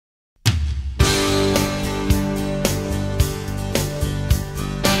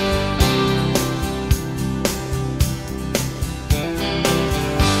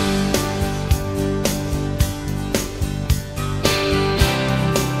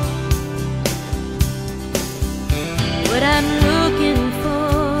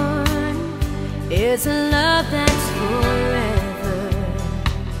is a love that's forever,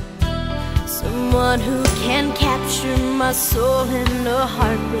 someone who can capture my soul in a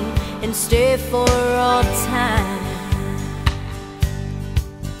heartbeat and stay for all time.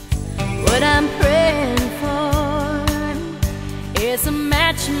 What I'm praying for is a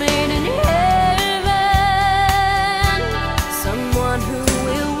match made in heaven, someone who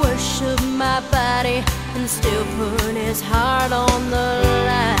will worship my body and still put his heart on the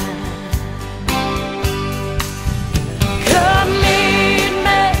line.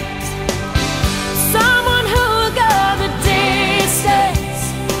 Commitment, someone who will go the distance.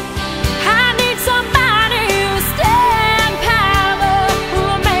 I need somebody who'll stand power, who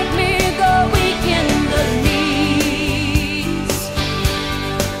will make me go weak in the knees.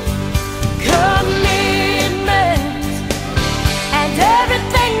 Commitment, and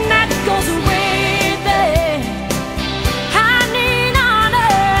everything that goes with it. I need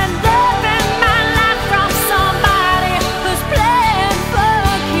honor and love in my life from somebody who's playing for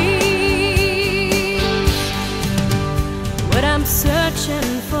keeps. What I'm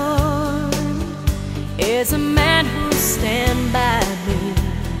searching for is a man who'll stand by me,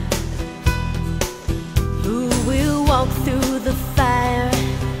 who will walk through the fire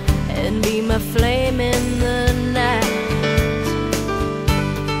and be my flame in